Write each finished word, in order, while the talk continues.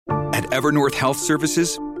At Evernorth Health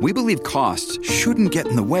Services, we believe costs shouldn't get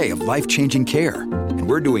in the way of life-changing care, and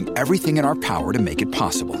we're doing everything in our power to make it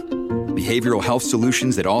possible. Behavioral health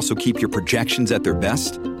solutions that also keep your projections at their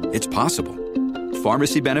best? It's possible.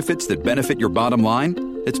 Pharmacy benefits that benefit your bottom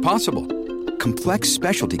line? It's possible. Complex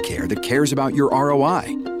specialty care that cares about your ROI?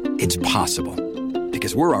 It's possible.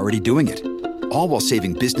 Because we're already doing it. All while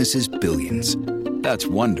saving businesses billions. That's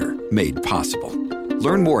Wonder made possible.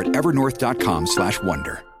 Learn more at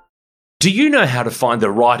evernorth.com/wonder. Do you know how to find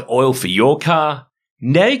the right oil for your car?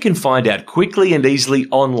 Now you can find out quickly and easily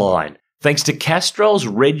online, thanks to Castrol's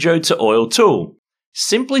Rego to Oil tool.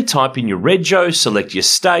 Simply type in your Rego, select your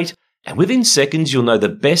state, and within seconds you'll know the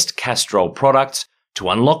best Castrol products to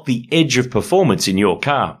unlock the edge of performance in your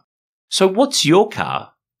car. So what's your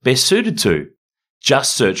car best suited to?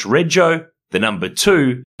 Just search Rego, the number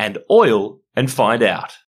 2, and oil and find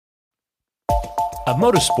out. A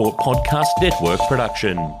Motorsport Podcast Network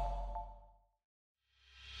production.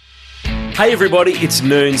 Hey everybody, it's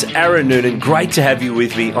Noons, Aaron Noonan. Great to have you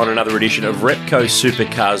with me on another edition of Repco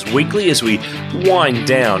Supercars Weekly as we wind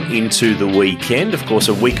down into the weekend. Of course,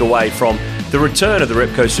 a week away from the return of the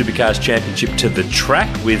Repco Supercars Championship to the track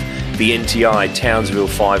with the NTI Townsville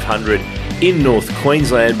 500 in North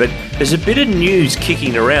Queensland. But there's a bit of news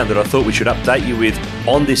kicking around that I thought we should update you with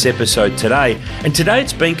on this episode today. And today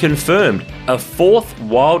it's been confirmed, a 4th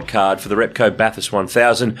wildcard for the Repco Bathurst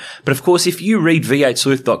 1000. But of course, if you read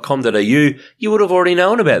v8sleuth.com.au, you would have already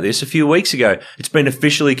known about this a few weeks ago. It's been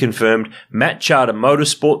officially confirmed. Matt Charter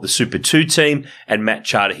Motorsport, the Super 2 team, and Matt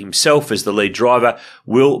Charter himself as the lead driver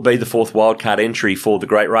will be the 4th wildcard entry for the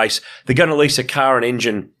great race. They're going to lease a car and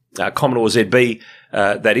engine Commodore ZB,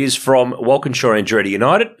 that is from Walkinshaw Andretti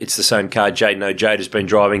United. It's the same car Jaden O'Jade has been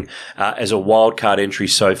driving as a wildcard entry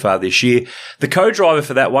so far this year. The co-driver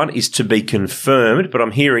for that one is to be confirmed, but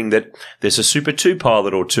I'm hearing that there's a Super 2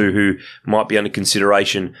 pilot or two who might be under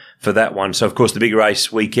consideration for that one. So, of course, the big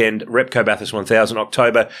race weekend, Repco Bathurst 1000,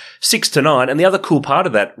 October 6 to 9. And the other cool part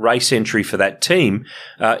of that race entry for that team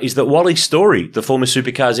is that Wally Story, the former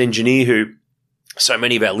Supercars engineer who so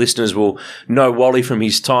many of our listeners will know Wally from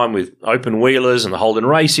his time with Open Wheelers and the Holden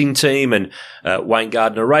Racing team and Wayne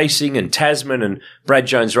Gardner Racing and Tasman and Brad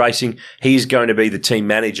Jones Racing. He's going to be the team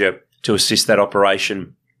manager to assist that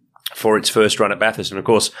operation for its first run at Bathurst. And, of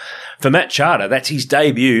course, for Matt Charter, that's his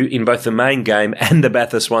debut in both the main game and the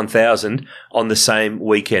Bathurst 1000 on the same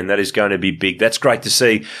weekend. That is going to be big. That's great to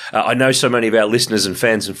see. I know so many of our listeners and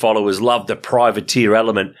fans and followers love the privateer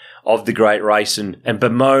element of the great race and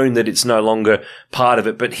bemoan that it's no longer part of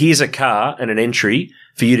it. But here's a car and an entry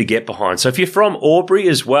for you to get behind. So if you're from Albury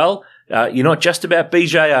as well, you're not just about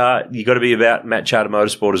BJR, you've got to be about Matt Charter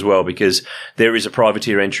Motorsport as well, because there is a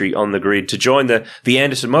privateer entry on the grid to join the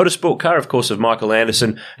Anderson Motorsport car, of course, of Michael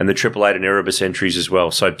Anderson, and the 888 and Erebus entries as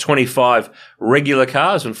well. So 25 regular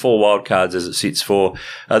cars and 4 wild cards as it sits for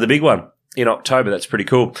the big one in October. That's pretty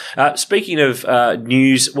cool. Speaking of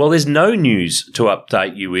news, well, there's no news to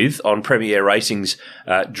update you with on Premier Racing's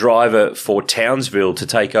driver for Townsville to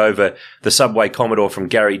take over the Subway Commodore from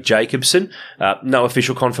Gary Jacobson. No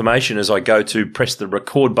official confirmation as I go to press the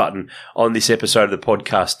record button on this episode of the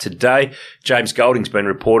podcast today. James Golding's been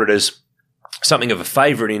reported as something of a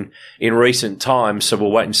favourite in recent times, so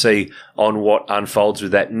we'll wait and see on what unfolds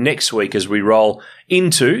with that next week as we roll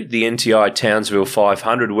into the NTI Townsville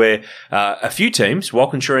 500, where a few teams,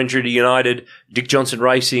 Walkinshaw Andretti United, Dick Johnson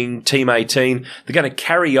Racing, Team 18, they're going to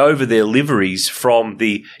carry over their liveries from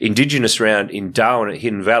the Indigenous round in Darwin at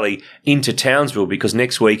Hidden Valley into Townsville, because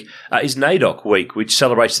next week is NAIDOC week, which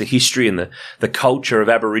celebrates the history and the culture of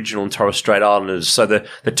Aboriginal and Torres Strait Islanders. So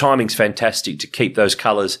the timing's fantastic to keep those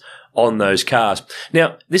colours on those cars.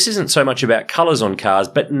 Now, this isn't so much about colours on cars,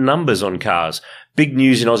 but numbers on cars. Big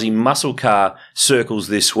news in Aussie muscle car circles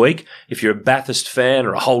this week. If you're a Bathurst fan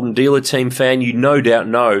or a Holden Dealer Team fan, you no doubt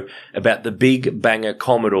know about the big banger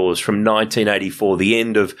Commodores from 1984, the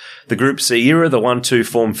end of the Group C era, the 1-2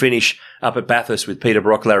 form finish up at Bathurst with Peter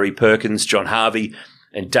Brock, Larry Perkins, John Harvey,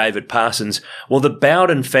 and David Parsons. Well, the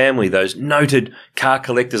Bowden family, those noted car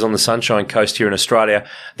collectors on the Sunshine Coast here in Australia,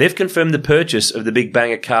 they've confirmed the purchase of the Big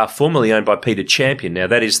Banger car formerly owned by Peter Champion. Now,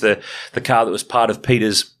 that is the car that was part of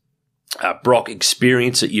Peter's Brock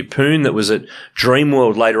experience at Yeppoon that was at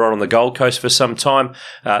Dreamworld later on the Gold Coast for some time.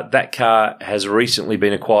 That car has recently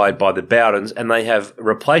been acquired by the Bowdens, and they have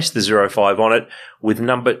replaced the 05 on it with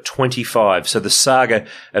number 25. So the saga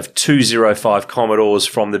of 205 Commodores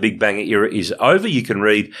from the Big Banger era is over. You can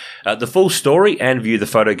read the full story and view the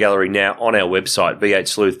photo gallery now on our website,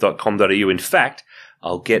 v8sleuth.com.au. In fact,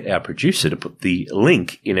 I'll get our producer to put the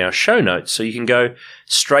link in our show notes so you can go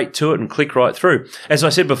straight to it and click right through. As I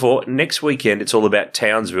said before, next weekend it's all about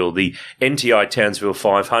Townsville, the NTI Townsville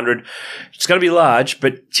 500. It's going to be large,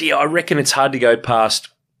 but gee, I reckon it's hard to go past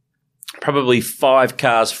probably 4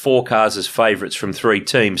 cars as favourites from 3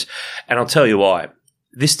 teams. And I'll tell you why.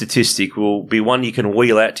 This statistic will be one you can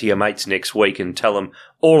wheel out to your mates next week and tell them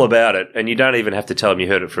all about it. And you don't even have to tell them you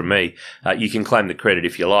heard it from me. You can claim the credit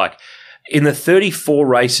if you like. In the 34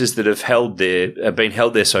 races that have been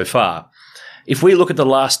held there so far, if we look at the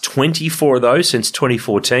last 24 of those since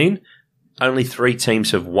 2014, only 3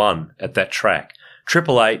 teams have won at that track.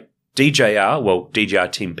 888,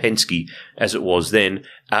 DJR Team Penske, as it was then,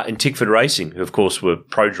 and Tickford Racing, who of course were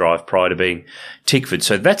ProDrive prior to being Tickford.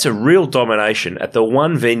 So that's a real domination at the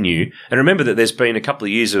one venue. And remember that there's been a couple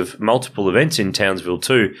of years of multiple events in Townsville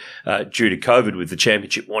too, due to COVID, with the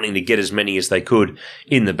championship wanting to get as many as they could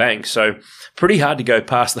in the bank. So pretty hard to go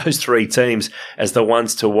past those 3 teams as the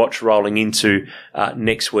ones to watch rolling into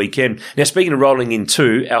next weekend. Now, speaking of rolling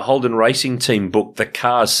into, our Holden Racing Team book, the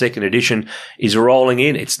Cars second edition, is rolling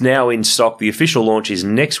in. It's now in stock. The official launch is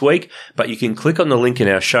next week, but you can click on the link in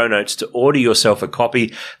our show notes to order yourself a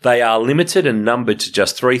copy. They are limited and numbered to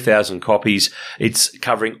just 3,000 copies. It's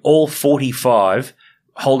covering all 45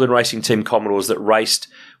 Holden Racing Team Commodores that raced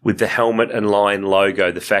with the helmet and line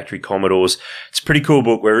logo, the factory Commodores. It's a pretty cool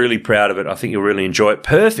book. We're really proud of it. I think you'll really enjoy it.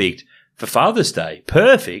 Perfect for Father's Day.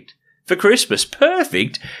 Perfect for Christmas.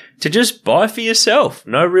 Perfect to just buy for yourself.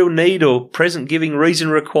 No real need or present-giving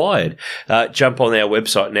reason required. Jump on our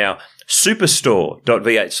website now,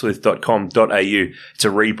 superstore.v8sleuth.com.au. It's a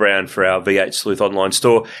rebrand for our V8 Sleuth online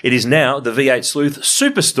store. It is now the V8 Sleuth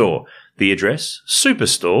Superstore. The address,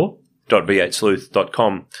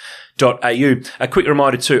 superstore.v8sleuth.com.au. A quick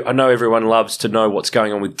reminder too, I know everyone loves to know what's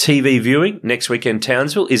going on with TV viewing. Next weekend,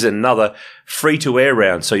 Townsville is another free-to-air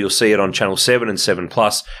round, so you'll see it on Channel 7 and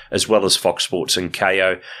 7+, as well as Fox Sports and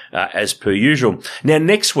KO, as per usual. Now,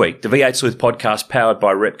 next week, the V8 Sleuth podcast powered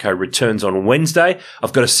by Repco returns on Wednesday.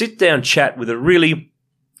 I've got a sit-down chat with a really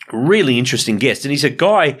interesting guest, and he's a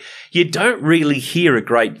guy you don't really hear a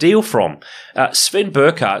great deal from. Sven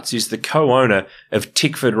Burkhardt is the co-owner of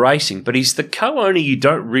Tickford Racing, but he's the co-owner you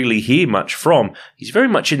don't really hear much from. He's very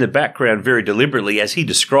much in the background very deliberately, as he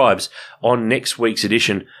describes on next week's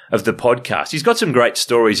edition of the podcast. He's got some great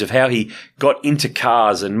stories of how he got into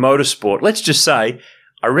cars and motorsport. Let's just say,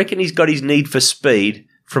 I reckon he's got his need for speed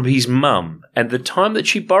from his mum and the time that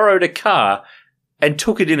she borrowed a car and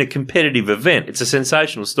took it in a competitive event. It's a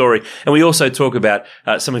sensational story. And we also talk about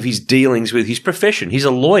some of his dealings with his profession. He's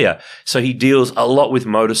a lawyer, so he deals a lot with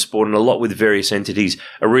motorsport and a lot with various entities.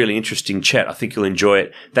 A really interesting chat. I think you'll enjoy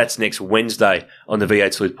it. That's next Wednesday on the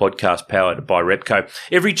V8 Sleuth podcast powered by Repco.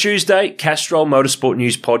 Every Tuesday, Castrol Motorsport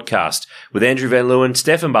News podcast with Andrew Van Leeuwen,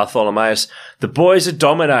 Stefan Bartholomaeus. The boys are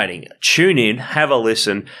dominating. Tune in, have a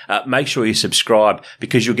listen. Make sure you subscribe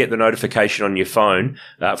because you'll get the notification on your phone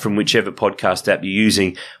from whichever podcast app you're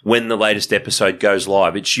using when the latest episode goes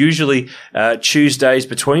live. It's usually Tuesdays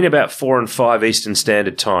between about 4 and 5 Eastern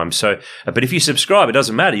Standard Time. So, but if you subscribe, it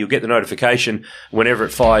doesn't matter. You'll get the notification whenever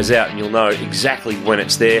it fires out and you'll know exactly when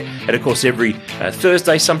it's there. And of course, every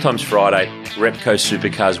Thursday, sometimes Friday, Repco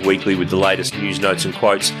Supercars Weekly with the latest news, notes and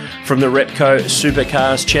quotes from the Repco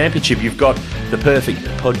Supercars Championship. You've got the perfect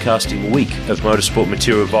podcasting week of motorsport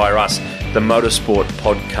material via us, the Motorsport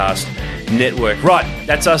Podcast Network. Right,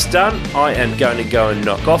 that's us done. I am going to go and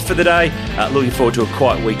knock off for the day. Looking forward to a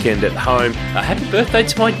quiet weekend at home. Happy birthday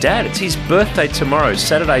to my dad. It's his birthday tomorrow,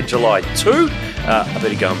 Saturday, July 2. I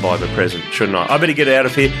better go and buy him a present, shouldn't I? I better get out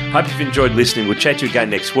of here. Hope you've enjoyed listening. We'll chat to you again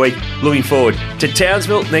next week. Looking forward to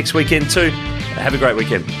Townsville next weekend too. Have a great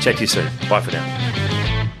weekend. Chat to you soon. Bye for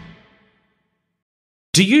now.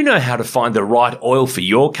 Do you know how to find the right oil for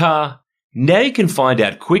your car? Now you can find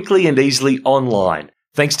out quickly and easily online,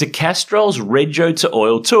 thanks to Castrol's Rego to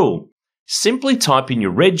Oil tool. Simply type in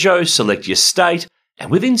your Rego, select your state,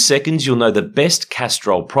 and within seconds you'll know the best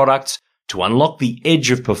Castrol products to unlock the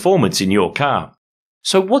edge of performance in your car.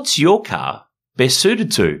 So what's your car best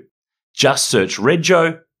suited to? Just search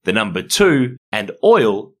Rego, the number 2, and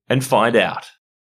oil and find out.